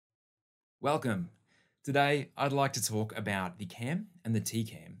Welcome. Today, I'd like to talk about the CAM and the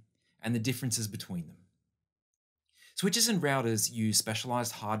TCAM and the differences between them. Switches and routers use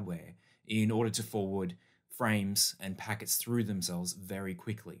specialized hardware in order to forward frames and packets through themselves very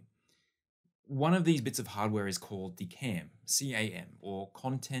quickly. One of these bits of hardware is called the CAM, or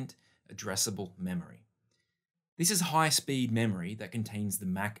Content Addressable Memory. This is high-speed memory that contains the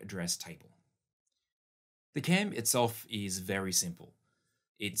MAC address table. The CAM itself is very simple.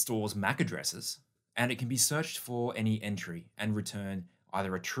 It stores MAC addresses, and it can be searched for any entry and return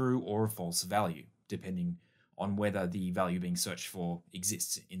either a true or a false value, depending on whether the value being searched for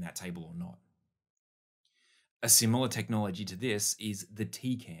exists in that table or not. A similar technology to this is the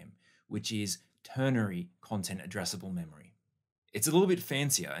TCAM, which is Ternary Content Addressable Memory. It's a little bit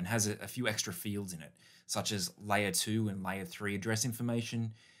fancier and has a few extra fields in it, such as Layer 2 and Layer 3 address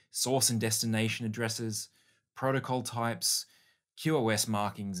information, source and destination addresses, protocol types, QoS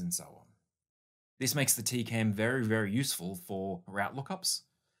markings, and so on. This makes the TCAM very useful for route lookups,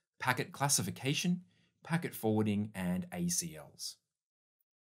 packet classification, packet forwarding, and ACLs.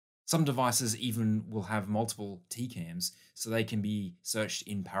 Some devices even will have multiple TCAMs so they can be searched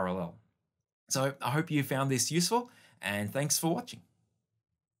in parallel. So I hope you found this useful, and thanks for watching.